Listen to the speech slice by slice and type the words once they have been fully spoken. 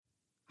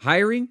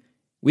Hiring?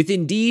 With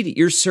Indeed,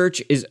 your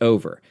search is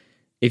over.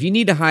 If you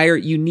need to hire,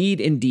 you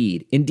need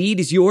Indeed. Indeed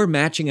is your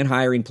matching and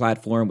hiring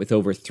platform with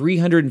over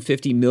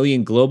 350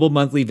 million global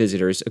monthly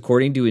visitors,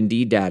 according to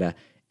Indeed data,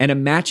 and a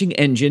matching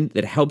engine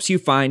that helps you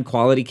find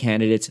quality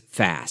candidates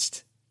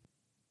fast.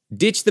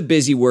 Ditch the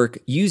busy work.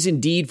 Use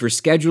Indeed for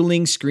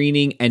scheduling,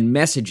 screening, and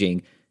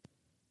messaging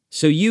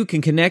so you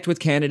can connect with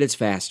candidates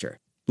faster.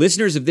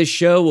 Listeners of this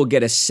show will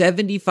get a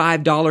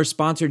 $75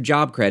 sponsored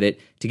job credit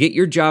to get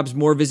your jobs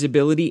more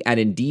visibility at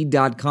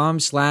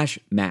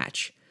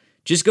Indeed.com/match.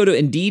 Just go to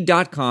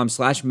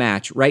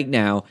Indeed.com/match right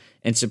now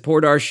and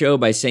support our show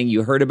by saying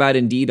you heard about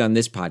Indeed on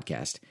this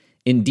podcast.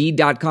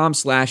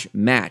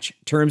 Indeed.com/match.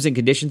 Terms and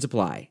conditions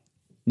apply.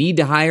 Need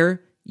to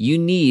hire? You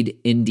need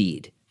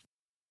Indeed.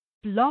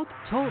 Blog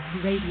Talk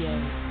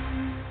Radio.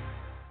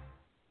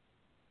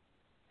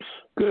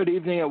 Good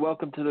evening and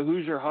welcome to the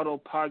Hoosier Huddle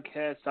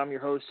podcast. I'm your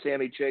host,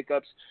 Sammy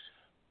Jacobs.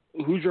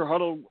 Hoosier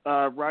Huddle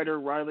writer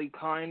Riley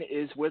Kine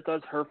is with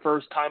us, her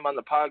first time on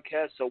the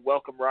podcast, so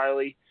welcome,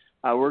 Riley.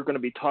 We're going to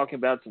be talking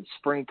about some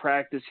spring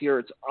practice here.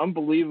 It's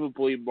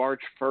unbelievably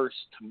March 1st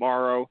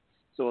tomorrow,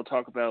 so we'll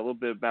talk about a little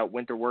bit about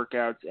winter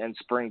workouts and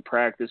spring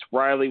practice.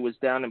 Riley was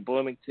down in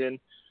Bloomington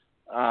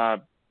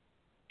about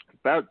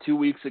 2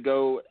 weeks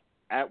ago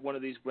at one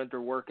of these winter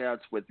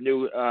workouts with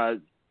new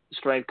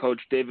strength coach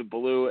David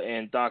Ballou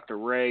and Dr.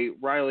 Ray.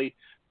 Riley,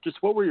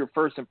 just what were your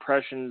first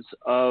impressions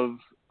of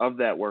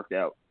that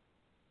workout?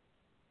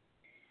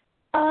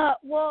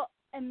 Well,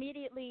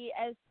 immediately,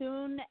 as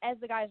soon as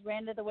the guys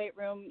ran to the weight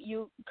room,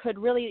 you could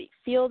really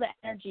feel the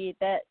energy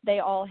that they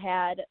all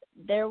had.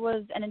 There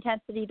was an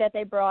intensity that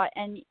they brought,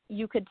 and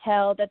you could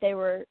tell that they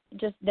were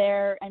just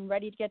there and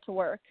ready to get to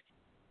work.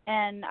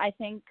 And I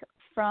think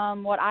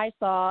from what I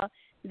saw,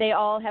 they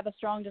all have a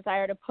strong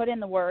desire to put in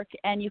the work,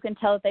 and you can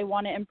tell that they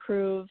want to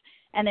improve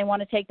and they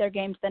want to take their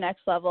game to the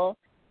next level.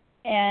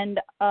 And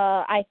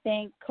I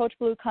think Coach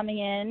Blue coming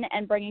in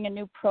and bringing a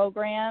new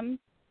program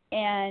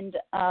and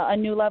a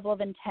new level of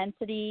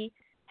intensity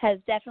has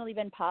definitely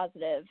been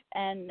positive,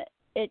 and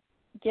it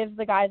gives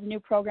the guys a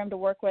new program to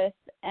work with,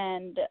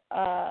 and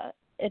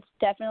it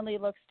definitely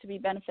looks to be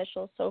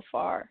beneficial so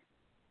far.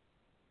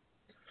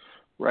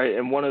 Right,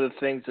 and one of the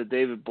things that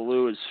David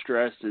Ballou has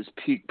stressed is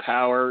peak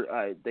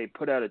power. They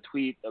put out a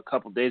tweet a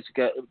couple days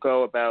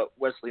ago about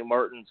Wesley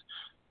Martin's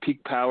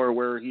peak power,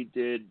 where he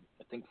did,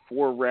 I think,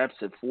 4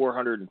 reps at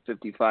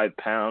 455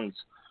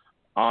 pounds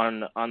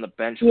on the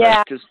bench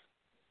press. Just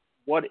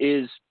what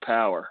is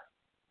power?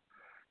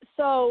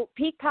 So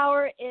peak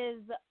power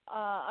is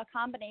a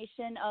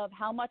combination of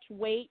how much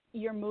weight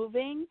you're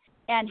moving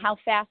and how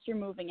fast you're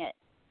moving it.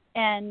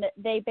 And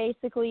they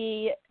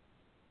basically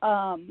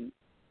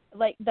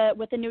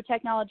with the new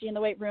technology in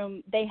the weight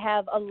room, they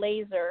have a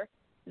laser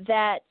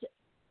that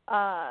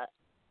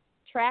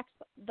tracks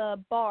the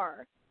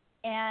bar,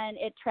 and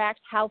it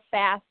tracks how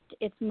fast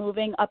it's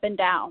moving up and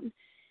down.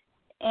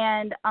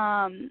 And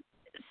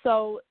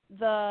so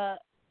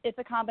it's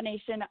a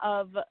combination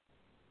of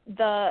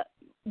the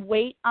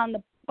weight on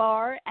the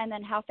bar and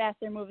then how fast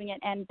they're moving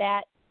it, and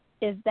that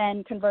is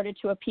then converted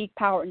to a peak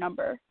power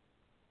number.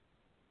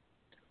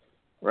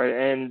 Right,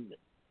 and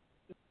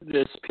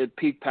this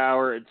peak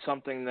power, it's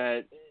something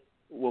that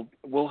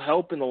will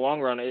help in the long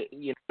run.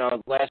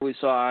 Last we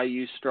saw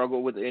IU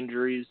struggle with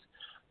injuries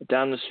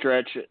down the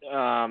stretch,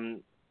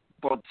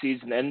 both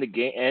season and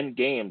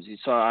games. You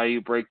saw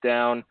IU break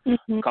down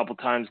a couple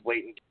times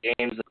late in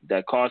games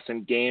that cost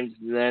them games,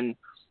 and then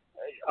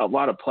a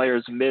lot of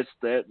players missed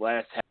that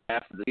last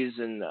half of the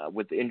season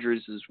with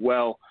injuries as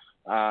well.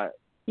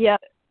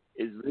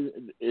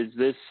 Is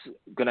this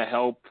going to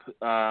help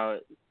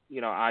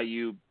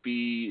IU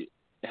be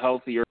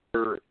healthier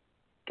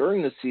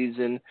during the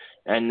season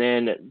and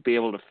then be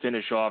able to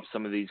finish off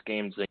some of these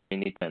games that they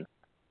need to?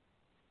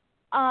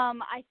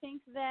 I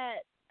think that,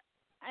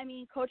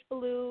 Coach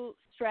Ballou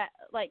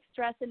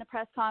stressed in the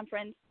press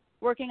conference,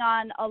 working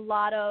on a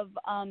lot of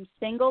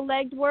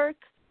single-legged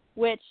work,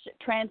 which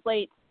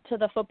translates to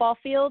the football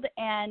field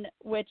and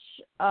which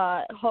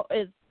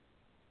is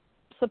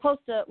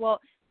supposed to,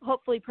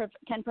 hopefully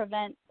can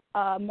prevent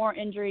more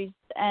injuries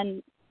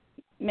and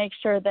make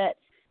sure that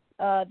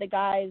the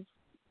guys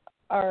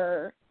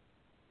are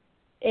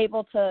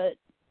able to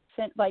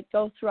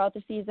go throughout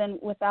the season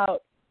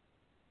without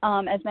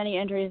as many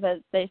injuries as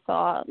they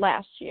saw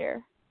last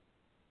year.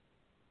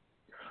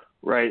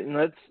 Right,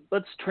 and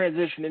let's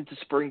transition into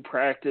spring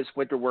practice.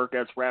 Winter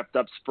workouts wrapped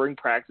up. Spring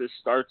practice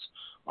starts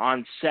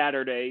on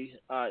Saturday.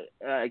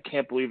 I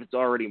can't believe it's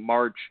already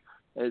March.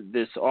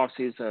 This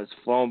offseason has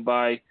flown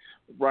by.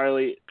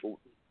 Riley,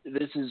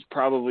 this is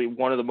probably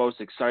one of the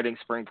most exciting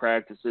spring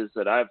practices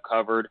that I've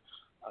covered.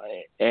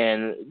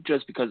 And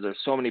just because there's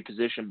so many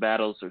position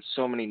battles, there's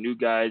so many new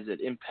guys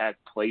that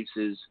impact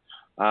places.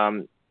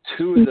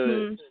 Two of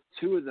the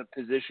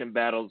position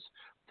battles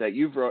that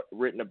you've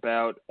written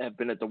about have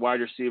been at the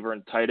wide receiver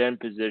and tight end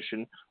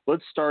position.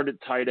 Let's start at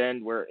tight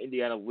end, where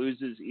Indiana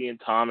loses Ian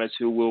Thomas,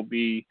 who will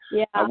be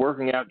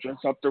working out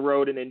just up the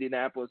road in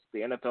Indianapolis,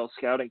 the NFL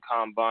Scouting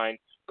Combine,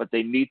 but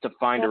they need to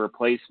find a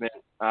replacement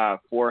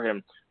for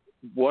him.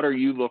 what are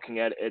you looking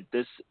at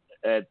this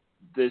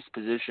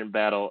position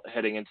battle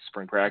heading into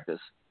spring practice?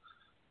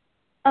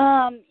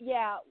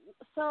 Yeah.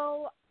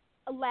 So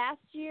last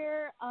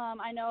year,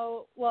 I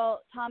know,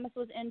 Thomas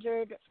was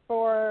injured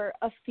for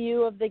a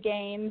few of the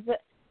games.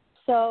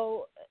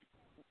 So,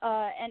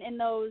 and in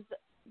those,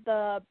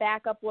 the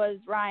backup was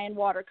Ryan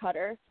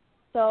Watercutter.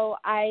 So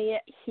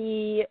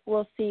he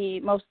will see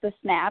most of the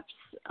snaps,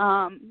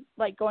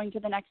 like going to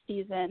the next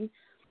season.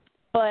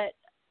 But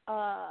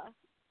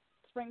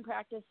spring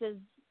practice is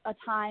a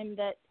time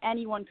that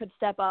anyone could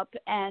step up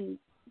and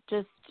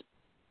just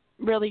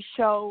really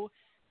show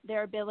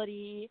their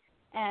ability,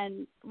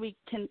 and we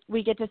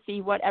get to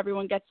see what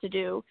everyone gets to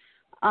do.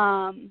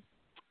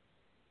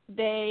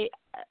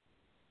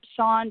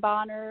 Sean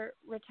Bonner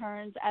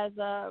returns as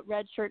a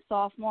redshirt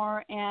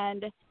sophomore,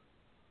 and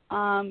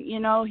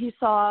he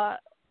saw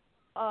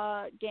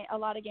a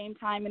lot of game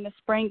time in the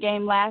spring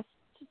game last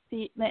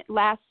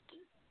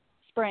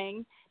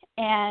spring,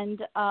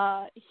 and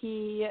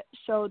he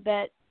showed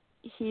that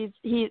he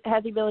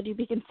has the ability to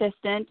be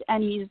consistent,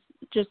 and he's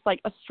just like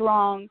a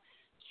strong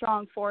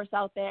force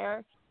out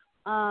there.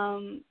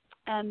 And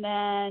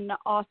then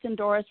Austin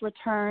Doris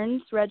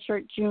returns,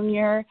 redshirt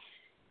junior.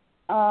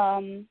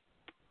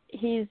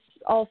 He's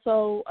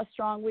also a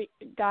strong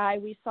guy.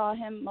 We saw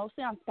him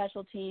mostly on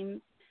special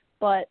teams,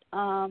 but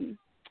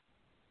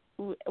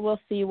we'll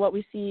see what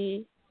we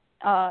see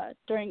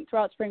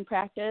throughout spring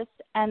practice.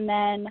 And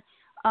then,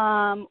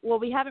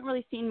 we haven't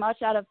really seen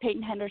much out of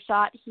Peyton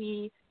Hendershot.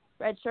 He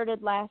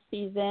redshirted last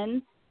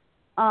season,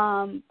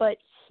 but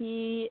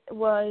he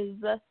was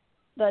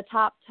the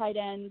top tight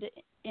end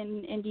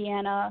in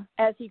Indiana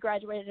as he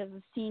graduated as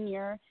a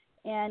senior,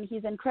 and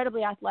he's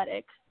incredibly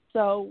athletic.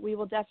 So we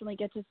will definitely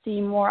get to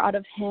see more out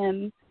of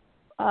him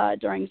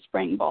during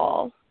spring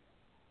ball,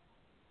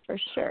 for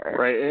sure.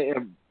 Right,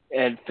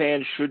 and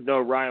fans should know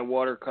Ryan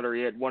Watercutter.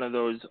 He had one of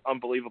those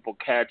unbelievable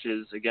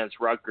catches against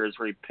Rutgers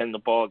where he pinned the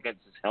ball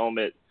against his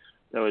helmet.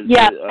 That was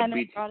a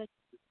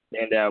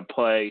standout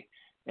play.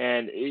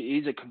 And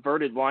he's a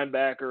converted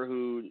linebacker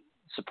who,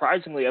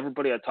 surprisingly,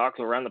 everybody I talked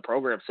to around the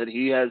program said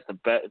he has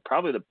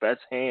probably the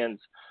best hands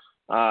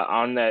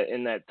in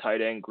that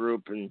tight end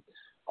group. And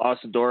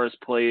Austin Doris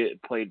played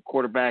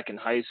quarterback in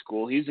high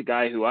school. He's a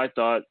guy who I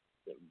thought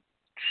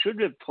should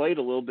have played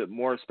a little bit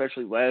more,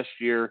 especially last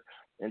year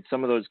in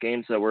some of those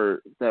games that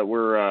were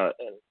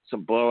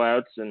some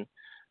blowouts. And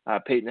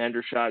Peyton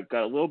Hendershot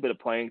got a little bit of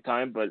playing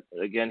time, but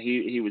again,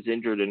 he was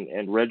injured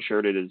and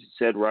redshirted, as you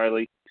said,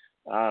 Riley.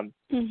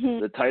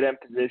 The tight end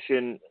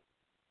position,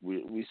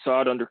 we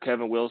saw it under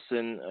Kevin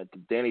Wilson.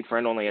 Danny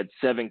Friend only had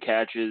 7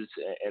 catches,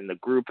 and the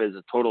group has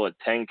a total of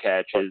 10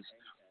 catches.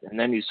 And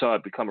then you saw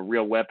it become a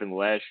real weapon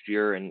last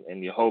year,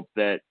 and you hope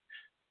that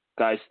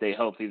guys stay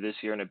healthy this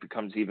year and it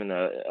becomes even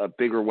a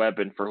bigger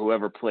weapon for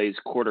whoever plays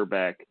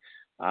quarterback.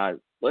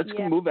 Let's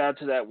move out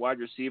to that wide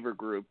receiver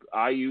group.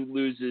 IU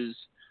loses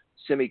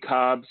Simi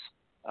Cobbs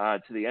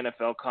to the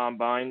NFL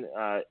Combine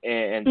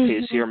and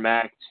Taysir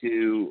Mack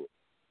to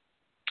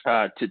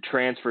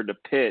transfer to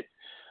Pitt.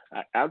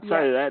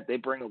 Outside of that, they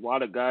bring a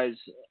lot of guys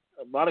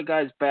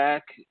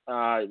back.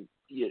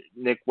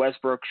 Nick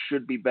Westbrook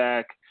should be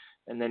back,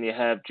 and then you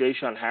have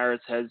Ja'Shawn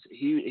Harris.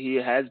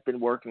 He has been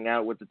working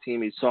out with the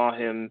team. He saw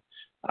him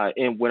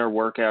in winter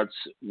workouts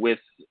with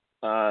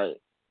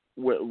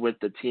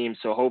the team,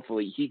 so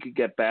hopefully he could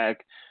get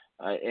back.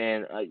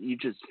 And you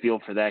just feel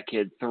for that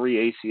kid.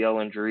 3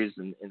 ACL injuries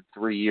in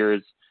 3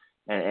 years.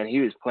 And he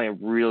was playing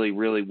really,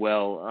 really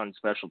well on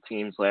special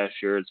teams last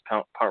year as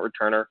punt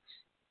returner.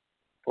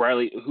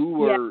 Riley,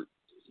 who are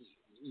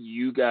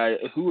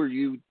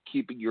you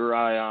keeping your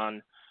eye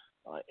on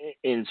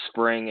in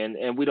spring?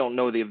 And we don't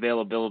know the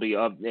availability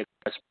of Nick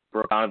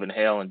Westbrook, Donovan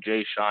Hale, and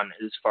Ja'Shawn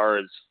as far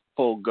as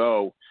full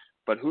go.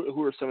 But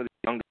who are some of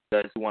the young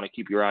guys who want to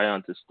keep your eye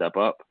on to step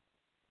up?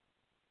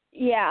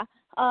 Yeah.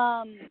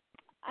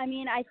 I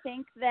mean, I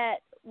think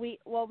that we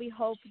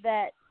hope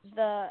that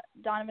the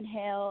Donovan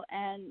Hale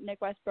and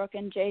Nick Westbrook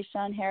and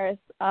Ja'Shawn Harris,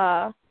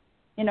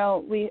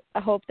 we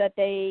hope that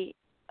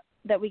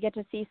we get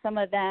to see some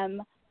of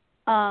them.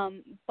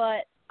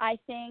 But I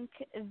think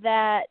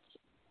that,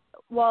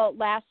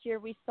 last year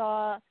we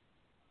saw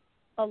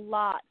a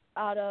lot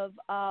out of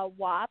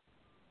WAP,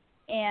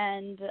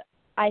 and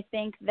I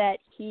think that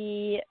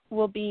he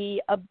will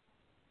be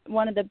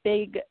one of the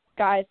big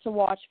guys to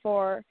watch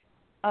for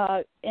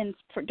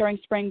during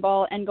spring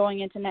ball and going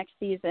into next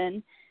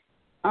season.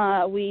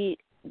 We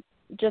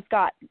just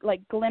got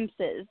like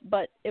glimpses,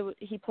 but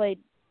he played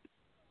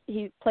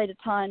a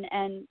ton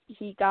and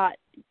he got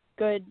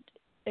good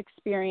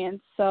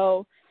experience.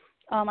 So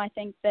I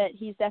think that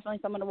he's definitely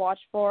someone to watch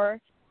for.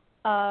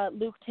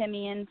 Luke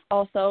Timian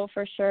also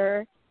for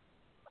sure.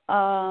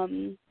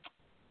 And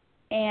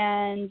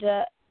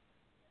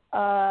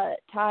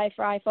Ty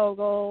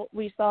Freifogel,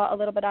 we saw a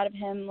little bit out of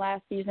him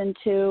last season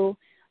too.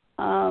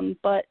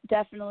 But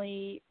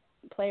definitely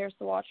players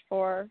to watch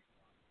for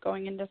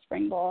going into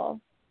spring ball.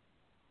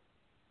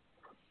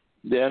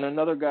 Then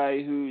another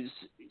guy who's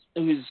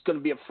who's going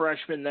to be a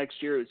freshman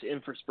next year, who's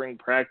in for spring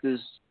practice,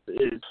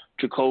 is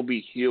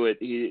Jacoby Hewitt.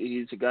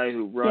 He's a guy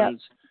who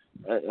runs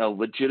a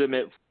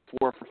legitimate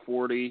 4 for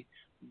 40.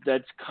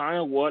 That's kind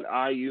of what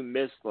IU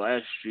missed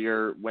last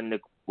year when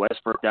Nick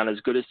Westbrook down. As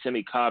good as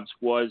Timmy Cobbs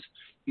was,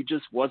 he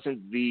just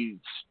wasn't the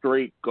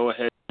straight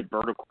go-ahead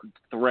vertical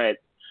threat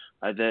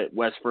that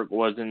Westbrook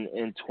was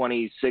in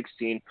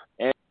 2016.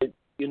 And,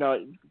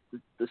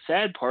 the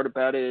sad part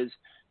about it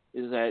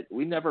is that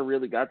we never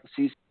really got to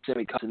see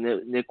Timmy Cobbs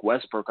and Nick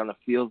Westbrook on the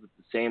field at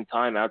the same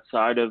time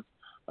outside of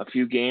a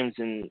few games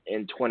in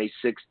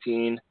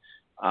 2016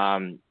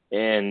 or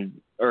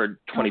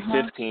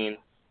 2015,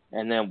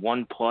 and then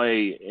one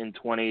play in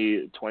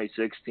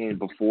 2016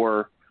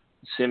 before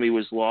Simi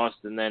was lost,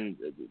 and then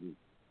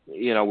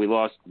we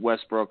lost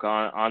Westbrook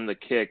on the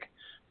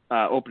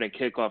opening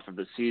kickoff of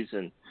the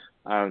season.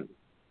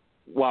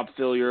 Whop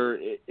Phillier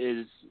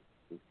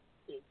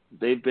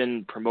they've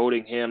been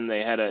promoting him. They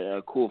had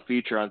a cool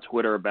feature on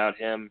Twitter about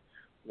him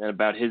and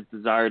about his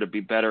desire to be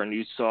better. And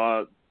you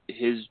saw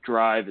his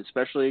drive,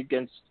 especially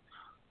against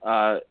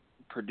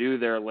Purdue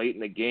there late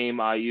in the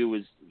game. IU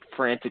was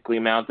frantically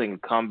mounting a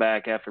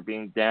comeback after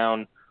being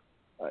down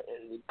a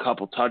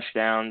couple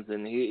touchdowns,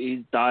 and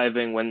he's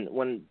diving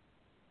when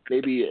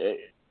maybe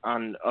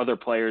on other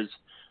players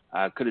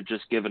could have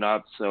just given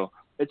up. So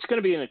it's going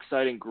to be an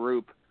exciting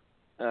group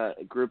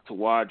to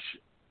watch.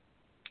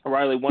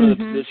 Riley, one of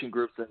the position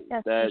groups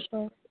that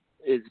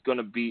is going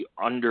to be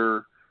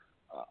under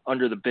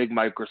the big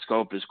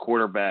microscope is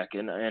quarterback.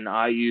 And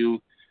IU,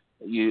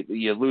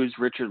 you lose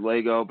Richard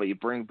Lego, but you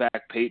bring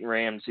back Peyton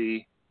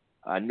Ramsey.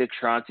 Nick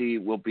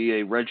Tronti will be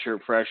a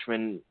redshirt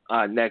freshman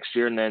next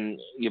year, and then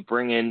you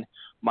bring in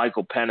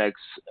Michael Penix,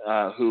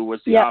 who was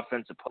the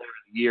offensive player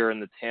of the year in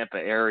the Tampa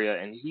area,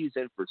 and he's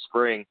in for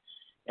spring.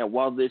 And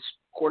while this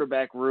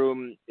quarterback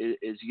room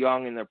is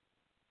young and they're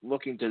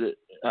looking to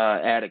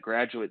add a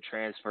graduate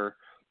transfer,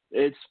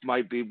 it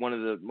might be one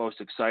of the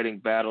most exciting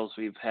battles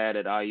we've had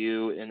at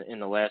IU in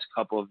the last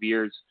couple of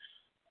years.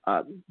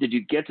 Did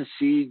you get to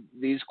see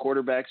these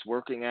quarterbacks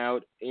working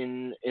out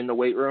in the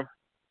weight room?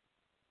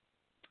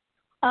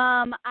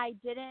 I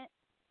didn't.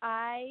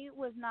 I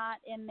was not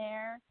in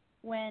there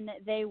when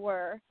they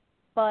were,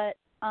 but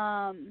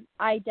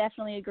I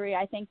definitely agree.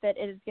 I think that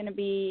it is going to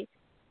be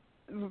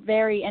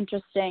very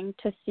interesting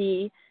to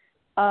see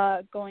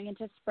going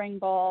into spring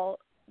ball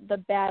the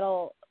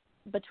battle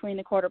between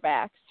the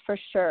quarterbacks for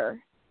sure.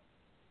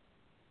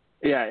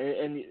 Yeah,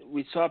 and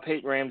we saw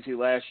Peyton Ramsey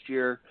last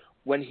year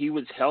when he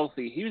was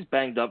healthy. He was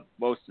banged up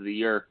most of the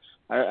year.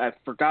 I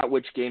forgot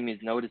which game he's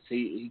noticed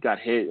he got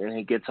hit and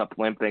he gets up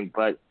limping.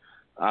 But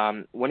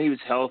when he was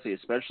healthy,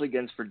 especially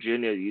against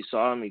Virginia, you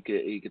saw him.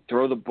 He could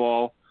throw the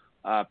ball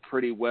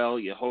pretty well.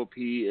 You hope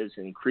he has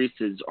increased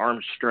his arm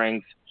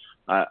strength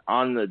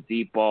on the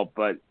deep ball,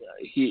 but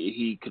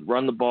he could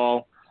run the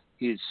ball.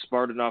 He's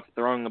smart enough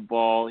throwing the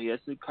ball. He has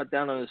to cut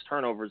down on his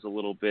turnovers a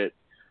little bit,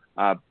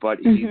 but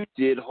he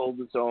did hold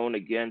his own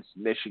against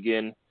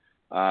Michigan.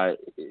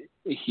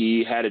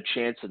 He had a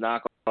chance to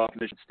knock off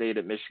Michigan State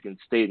at Michigan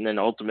State, and then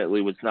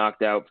ultimately was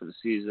knocked out for the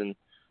season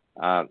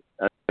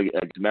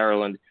against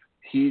Maryland.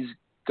 He's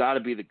got to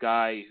be the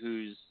guy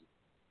who's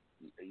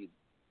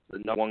the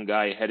number one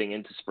guy heading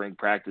into spring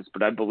practice,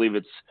 but I believe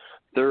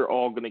they're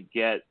all going to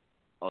get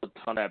a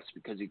ton of reps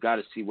because you got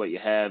to see what you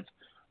have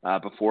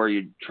before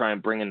you try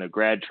and bring in a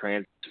grad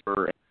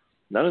transfer.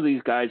 None of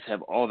these guys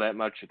have all that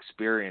much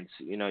experience.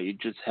 You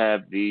just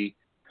have the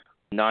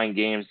 9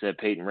 games that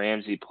Peyton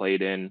Ramsey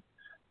played in,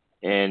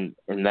 and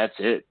that's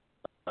it.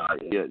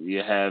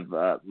 You have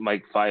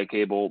Mike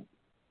Fiacable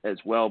as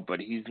well, but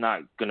he's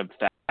not going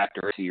to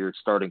factor into your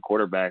starting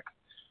quarterback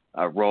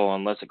role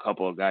unless a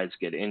couple of guys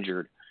get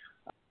injured.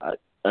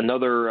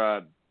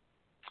 Another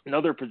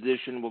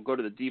position, we'll go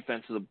to the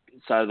defensive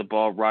side of the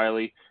ball,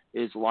 Riley,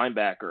 is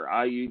linebacker.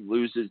 IU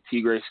loses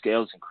Tigre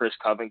Scales and Chris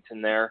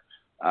Covington there.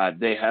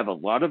 They have a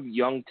lot of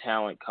young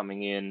talent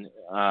coming in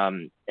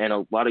and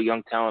a lot of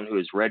young talent who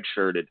is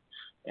redshirted.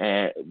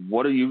 And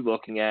what are you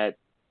looking at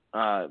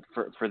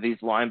for these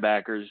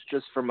linebackers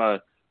just from a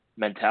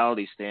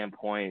mentality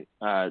standpoint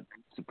to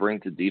bring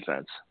to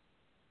defense?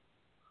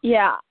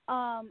 Yeah,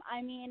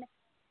 I mean,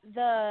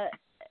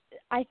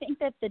 I think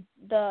that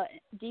the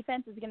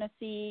defense is going to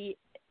see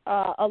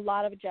a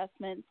lot of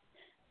adjustments,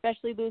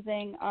 especially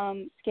losing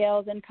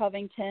Scales and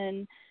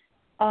Covington.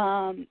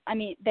 I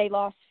mean, they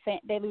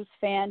lose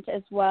Fant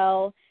as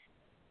well.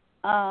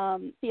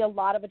 See a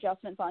lot of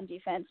adjustments on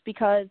defense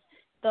because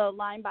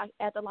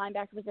at the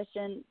linebacker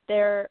position,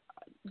 there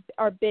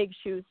are big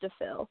shoes to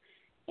fill,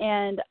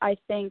 and I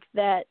think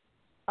that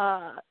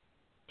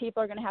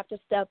people are going to have to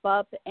step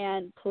up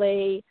and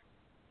play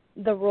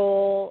the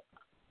role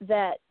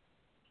that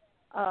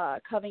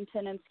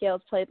Covington and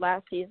Scales played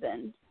last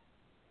season,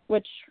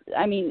 which,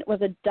 I mean,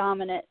 was a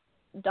dominant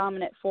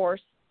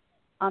force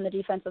on the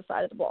defensive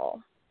side of the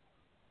ball.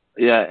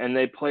 Yeah, and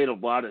they played a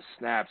lot of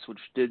snaps, which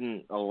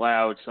didn't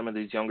allow some of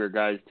these younger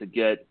guys to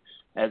get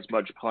as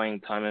much playing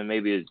time and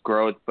maybe his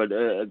growth. But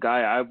a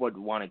guy I would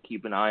want to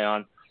keep an eye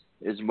on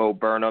is Mo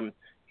Burnham.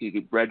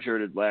 He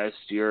redshirted last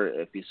year.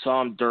 If you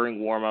saw him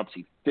during warmups,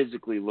 he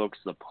physically looks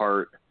the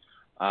part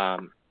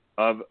of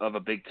a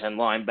Big Ten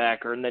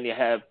linebacker. And then you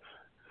have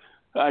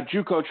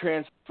JUCO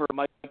transfer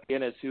Mike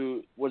Guinness,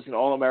 who was an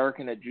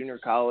All-American at junior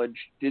college,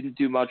 didn't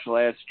do much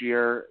last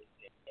year,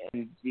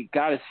 and you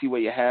got to see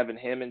what you have in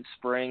him in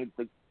spring.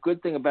 The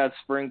good thing about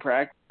spring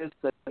practice is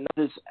that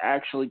this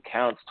actually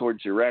counts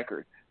towards your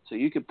record. So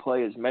you could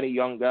play as many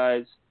young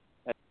guys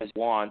as you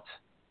want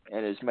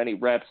and as many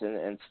reps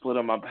and split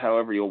them up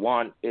however you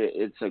want.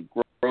 It's a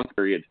growth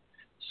period.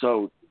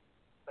 So,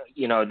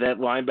 that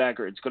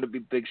linebacker, it's going to be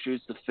big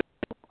shoes to fill.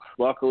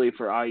 Luckily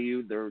for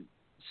IU,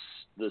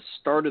 the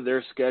start of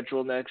their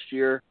schedule next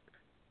year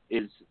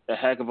is a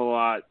heck of a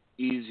lot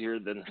easier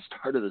than the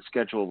start of the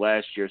schedule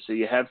last year. So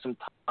you have some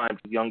time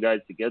for young guys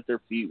to get their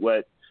feet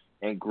wet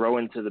and grow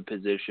into the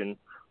position,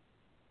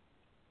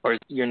 or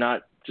you're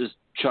not just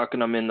chucking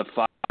them in the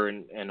fire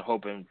and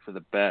hoping for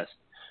the best.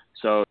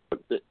 So,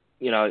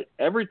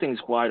 everything's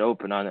wide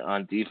open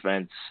on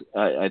defense.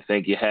 I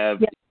think you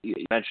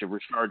mentioned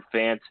Richard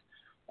Fant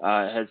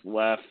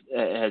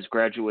has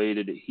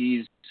graduated.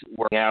 He's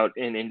working out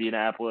in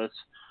Indianapolis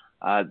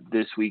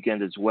this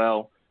weekend as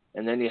well.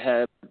 And then you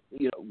have,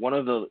 one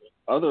of the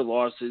other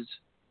losses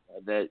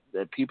that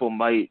people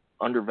might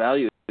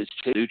undervalue is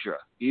Chase Dutra.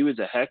 He was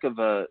a heck of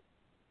a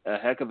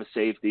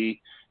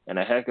safety and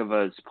a heck of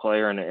a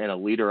player and a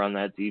leader on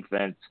that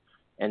defense.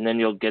 And then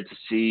you'll get to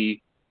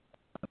see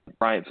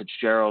Bryant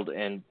Fitzgerald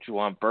and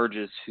Juwan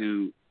Burgess,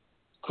 who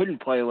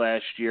couldn't play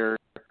last year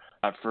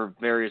for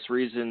various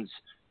reasons,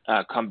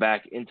 come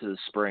back into the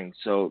spring.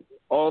 So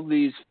all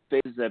these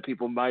phases that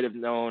people might have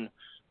known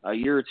a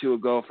year or two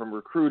ago from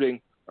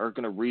recruiting are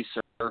going to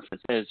resurface,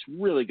 and it's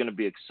really going to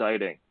be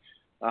exciting.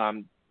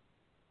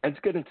 Let's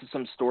get into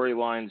some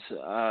storylines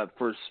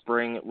for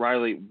spring.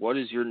 Riley, what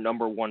is your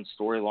number one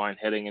storyline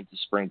heading into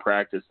spring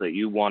practice that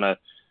you want to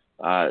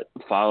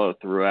follow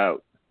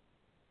throughout?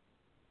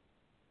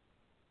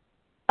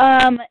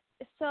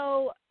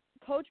 So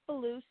Coach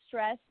Ballou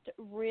stressed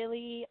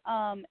really,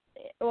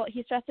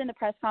 he stressed in the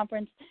press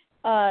conference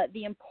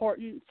the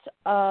importance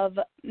of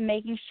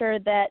making sure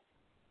that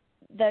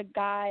the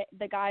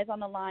guys on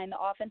the line, the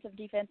offensive,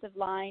 defensive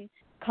line,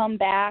 come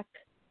back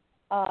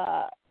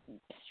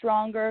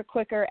stronger,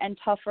 quicker, and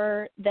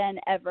tougher than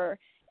ever.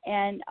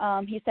 And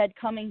he said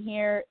coming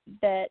here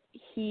that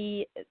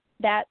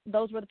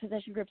those were the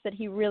position groups that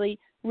he really,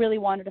 really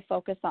wanted to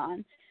focus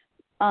on.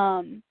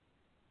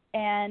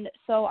 And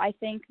so I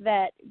think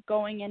that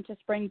going into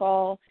spring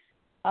ball,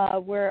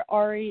 we're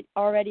already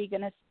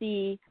going to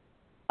see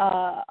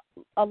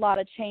a lot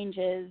of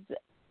changes,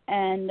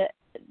 and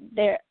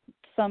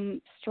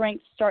some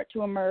strengths start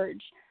to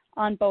emerge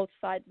on both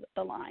sides of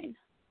the line.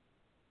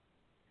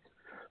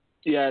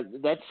 Yeah,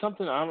 that's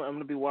something I'm going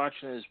to be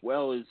watching as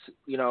well. Is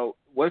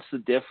what's the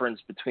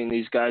difference between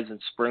these guys in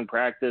spring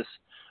practice,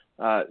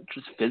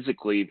 just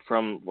physically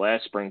from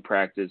last spring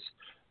practice?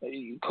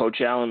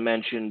 Coach Allen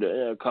mentioned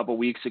a couple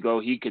weeks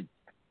ago he could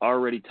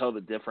already tell the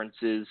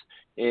differences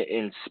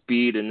in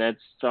speed, and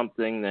that's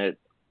something that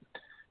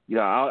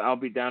I'll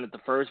be down at the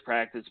first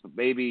practice, but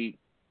maybe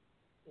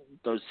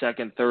those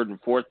second, third,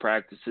 and fourth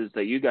practices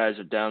that you guys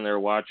are down there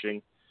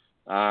watching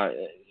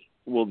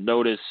will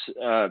notice,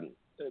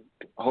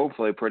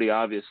 hopefully pretty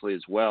obviously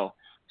as well.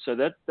 So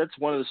that's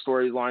one of the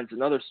storylines.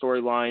 Another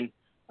storyline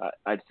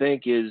I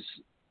think is,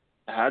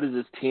 how does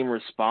this team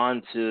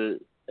respond to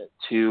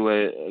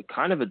a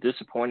kind of a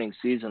disappointing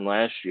season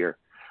last year?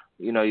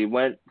 You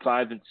went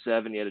 5-7.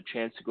 You had a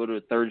chance to go to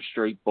a third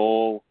straight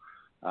bowl.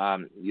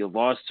 You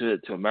lost to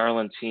a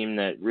Maryland team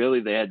that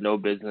really they had no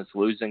business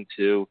losing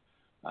to.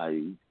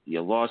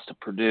 You lost to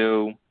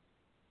Purdue.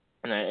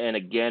 And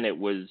again, it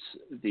was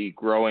the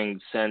growing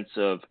sense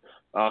of,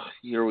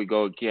 here we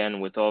go again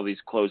with all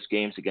these close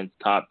games against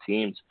top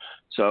teams.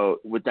 So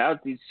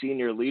without these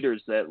senior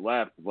leaders that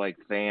left, like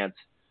Fant,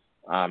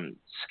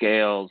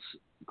 Scales,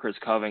 Chris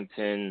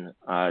Covington,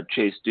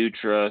 Chase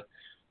Dutra,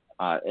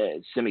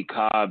 Simi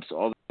Cobbs,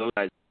 all those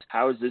guys,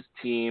 how is this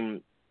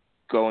team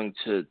going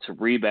to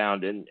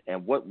rebound,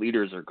 and what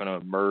leaders are going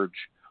to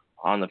emerge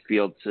on the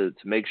field to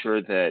make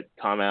sure that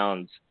Tom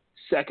Allen's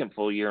second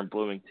full year in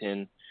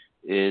Bloomington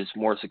is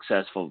more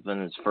successful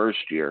than his first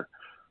year?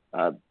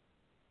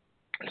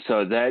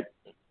 So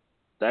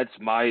that's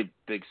my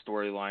big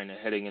storyline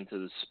heading into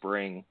the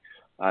spring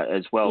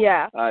as well.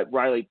 Yeah.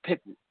 Riley,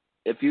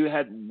 if you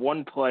had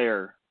one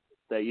player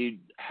that you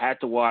had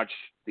to watch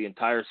the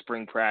entire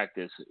spring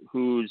practice,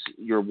 who's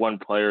your one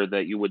player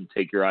that you wouldn't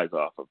take your eyes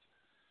off of?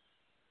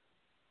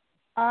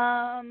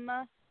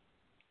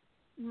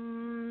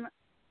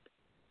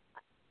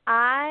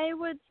 I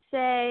would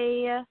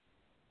say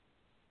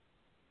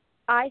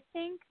I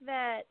think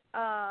that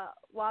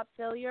Wap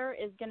Fillier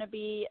is going to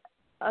be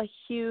a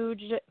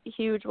huge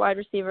wide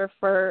receiver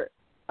for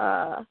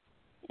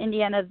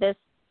Indiana this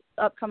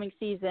upcoming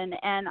season,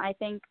 and I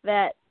think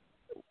that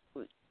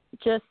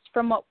just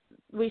from what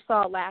we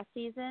saw last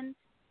season,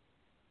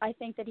 I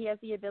think that he has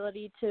the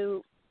ability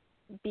to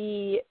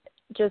be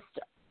just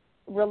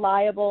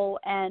reliable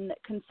and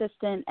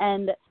consistent,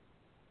 and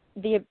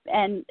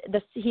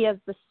he has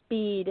the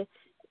speed.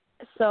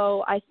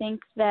 So I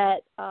think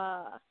that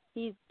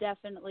he's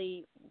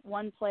definitely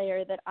one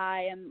player that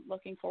I am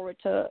looking forward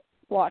to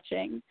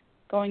watching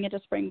going into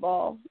spring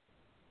ball.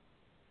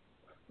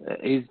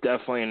 He's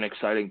definitely an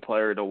exciting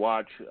player to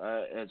watch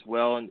as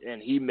well,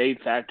 and he may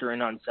factor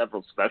in on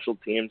several special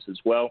teams as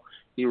well.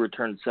 He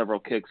returned several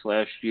kicks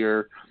last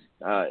year,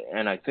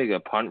 and I think a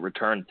punt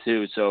return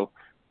too. So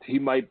he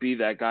might be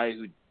that guy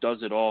who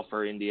does it all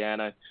for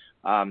Indiana.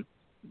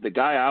 The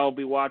guy I'll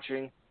be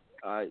watching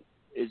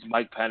is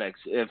Mike Penix.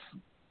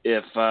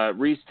 If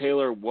Reese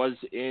Taylor was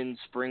in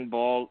spring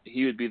ball,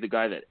 he would be the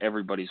guy that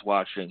everybody's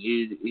watching.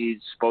 He's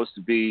supposed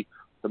to be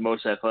the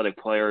most athletic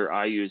player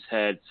IU's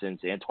had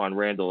since Antoine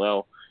Randall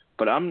L.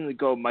 But I'm going to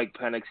go Mike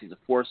Penix. He's a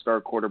 4-star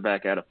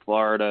quarterback out of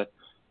Florida,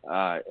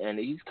 and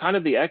he's kind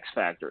of the X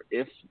factor.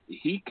 If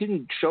he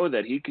can show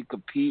that he could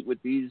compete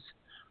with these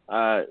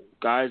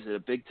guys at a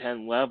Big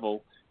Ten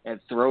level and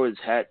throw his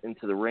hat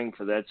into the ring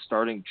for that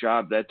starting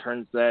job, that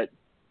turns that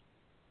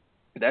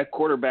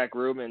quarterback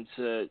room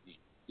into,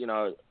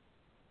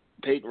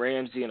 Peyton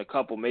Ramsey and a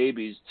couple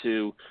maybes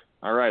to,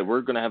 all right,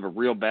 we're going to have a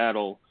real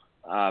battle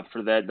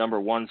for that number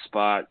 1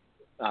 spot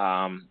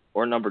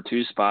or number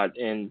 2 spot.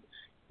 And,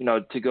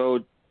 to go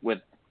with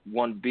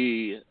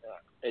 1B,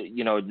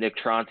 Nick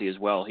Tronti as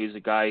well. He's a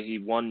guy, he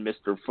won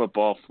Mr.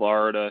 Football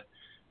Florida.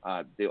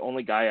 The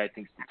only guy I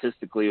think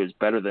statistically was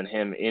better than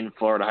him in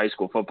Florida high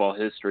school football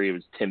history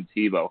was Tim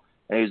Tebow.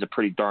 And he was a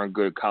pretty darn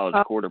good college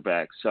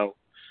quarterback. So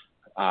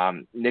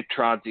Nick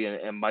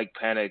Tronti and Mike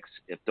Penix,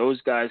 if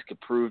those guys could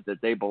prove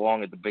that they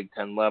belong at the Big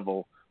Ten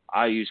level,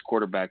 IU's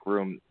quarterback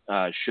room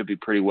should be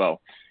pretty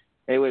well.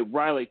 Anyway,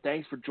 Riley,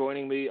 thanks for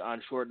joining me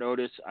on short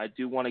notice. I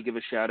do want to give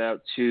a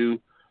shout-out to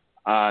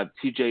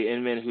TJ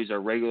Inman, who's our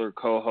regular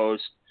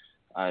co-host.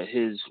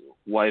 His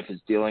wife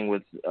is dealing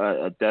with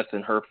a death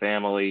in her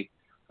family,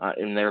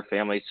 in their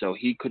family, so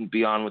he couldn't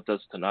be on with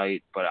us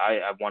tonight. But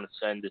I want to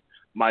send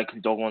my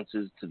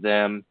condolences to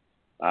them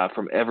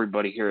from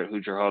everybody here at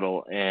Hoosier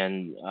Huddle,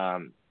 and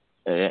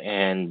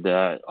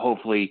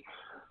hopefully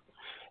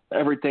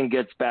everything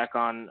gets back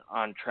on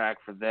track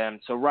for them.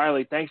 So,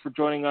 Riley, thanks for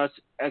joining us.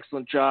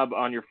 Excellent job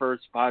on your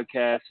first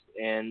podcast,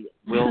 and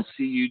we'll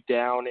see you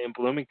down in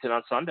Bloomington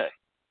on Sunday.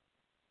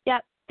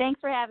 Yep.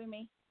 Thanks for having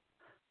me.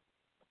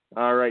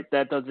 All right.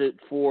 That does it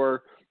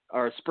for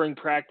our spring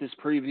practice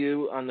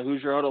preview on the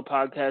Hoosier Huddle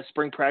podcast.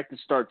 Spring practice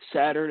starts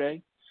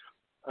Saturday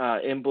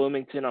in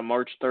Bloomington on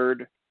March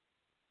 3rd.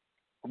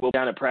 We'll be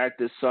down at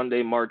practice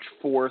Sunday, March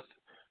 4th.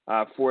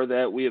 For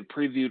that, we have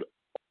previewed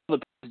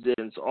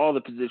all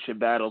the position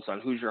battles on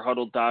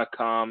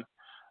HoosierHuddle.com.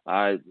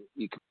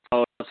 You can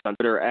follow us on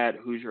Twitter at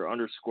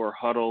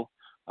Hoosier_Huddle.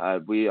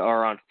 We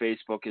are on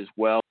Facebook as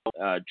well.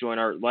 Join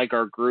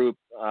our group,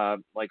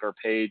 like our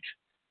page,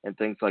 and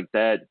things like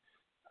that.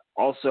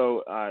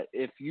 Also,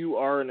 if you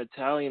are an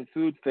Italian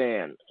food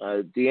fan,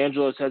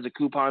 D'Angelo's has a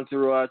coupon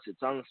through us.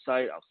 It's on the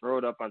site. I'll throw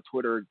it up on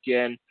Twitter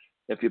again.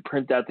 If you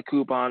print out the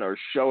coupon or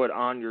show it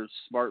on your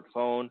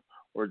smartphone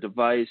or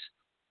device,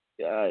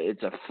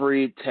 it's a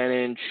free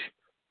 10-inch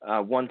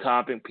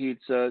one-topping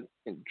pizza.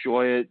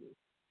 Enjoy it.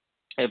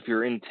 If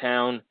you're in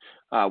town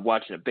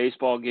watching a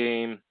baseball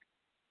game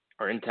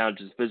or in town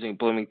just visiting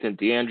Bloomington,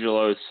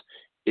 D'Angelo's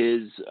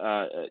is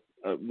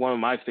one of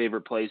my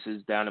favorite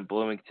places down in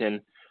Bloomington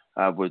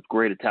with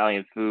great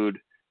Italian food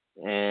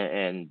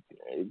and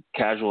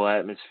casual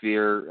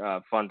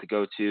atmosphere, fun to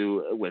go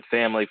to with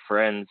family,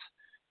 friends,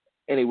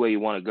 any way you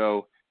want to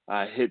go.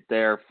 Hit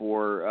there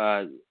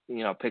for,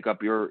 pick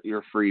up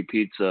your free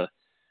pizza.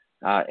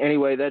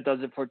 Anyway, that does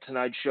it for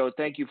tonight's show.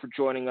 Thank you for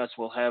joining us.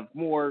 We'll have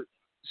more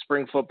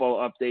spring football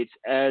updates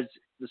as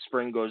the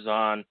spring goes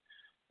on,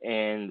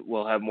 and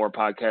we'll have more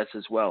podcasts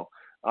as well.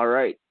 All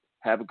right.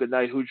 Have a good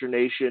night, Hoosier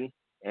Nation,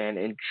 and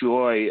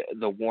enjoy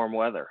the warm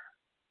weather.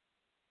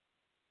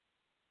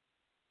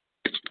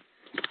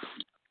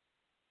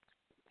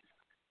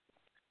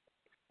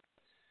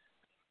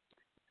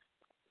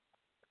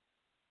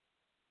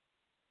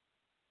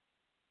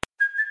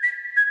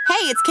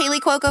 Hey, it's Kaylee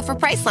Cuoco for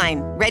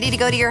Priceline. Ready to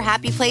go to your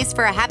happy place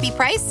for a happy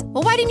price?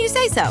 Well, why didn't you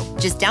say so?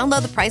 Just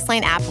download the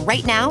Priceline app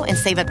right now and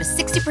save up to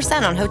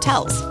 60% on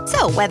hotels.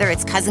 So whether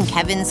it's Cousin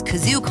Kevin's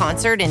Kazoo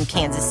Concert in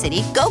Kansas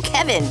City, go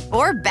Kevin,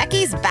 or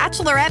Becky's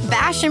Bachelorette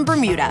Bash in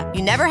Bermuda,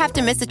 you never have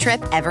to miss a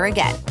trip ever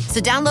again.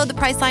 So download the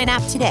Priceline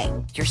app today.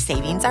 Your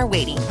savings are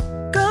waiting.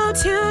 Go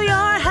to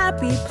your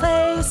happy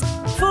place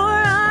for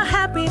a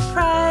happy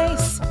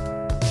price.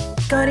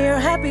 Go to your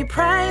happy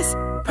price,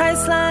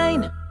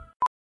 Priceline.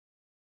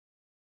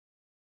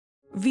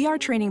 VR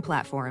training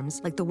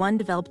platforms, like the one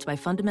developed by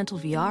Fundamental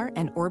VR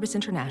and Orbis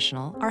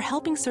International, are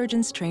helping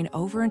surgeons train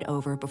over and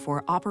over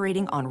before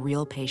operating on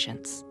real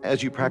patients.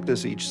 As you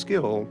practice each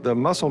skill, the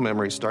muscle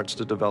memory starts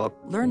to develop.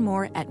 Learn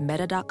more at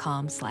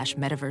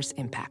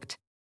meta.com/metaverseimpact.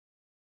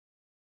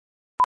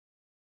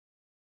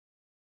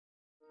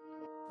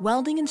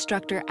 Welding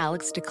instructor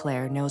Alex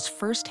DeClaire knows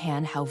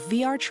firsthand how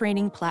VR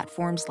training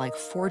platforms like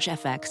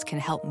ForgeFX can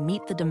help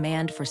meet the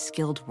demand for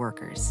skilled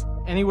workers.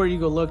 Anywhere you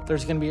go look,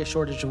 there's going to be a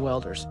shortage of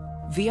welders.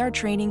 VR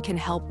training can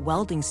help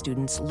welding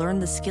students learn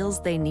the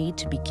skills they need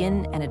to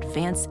begin and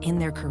advance in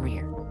their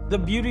career. The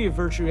beauty of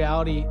virtual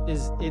reality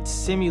is it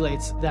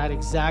simulates that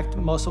exact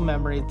muscle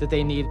memory that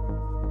they need.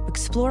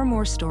 Explore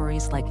more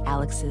stories like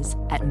Alex's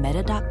at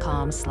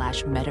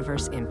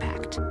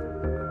meta.com/metaverseimpact.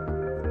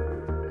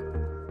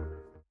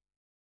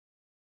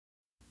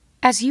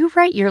 As you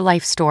write your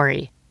life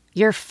story,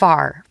 you're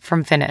far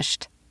from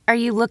finished. Are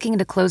you looking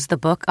to close the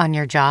book on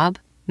your job?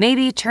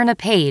 Maybe turn a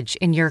page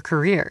in your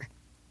career?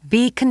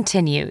 Be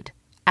continued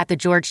at the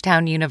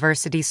Georgetown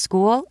University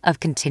School of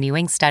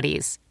Continuing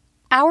Studies.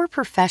 Our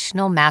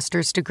professional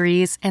master's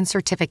degrees and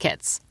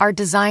certificates are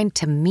designed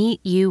to meet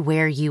you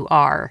where you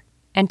are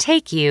and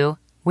take you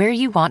where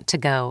you want to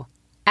go.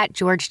 At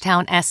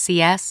Georgetown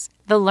SCS,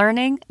 the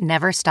learning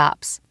never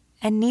stops,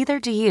 and neither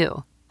do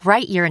you.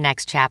 Write your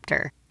next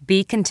chapter.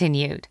 Be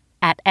continued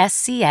at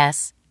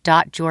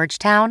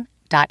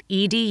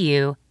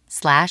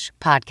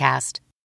scs.georgetown.edu/podcast.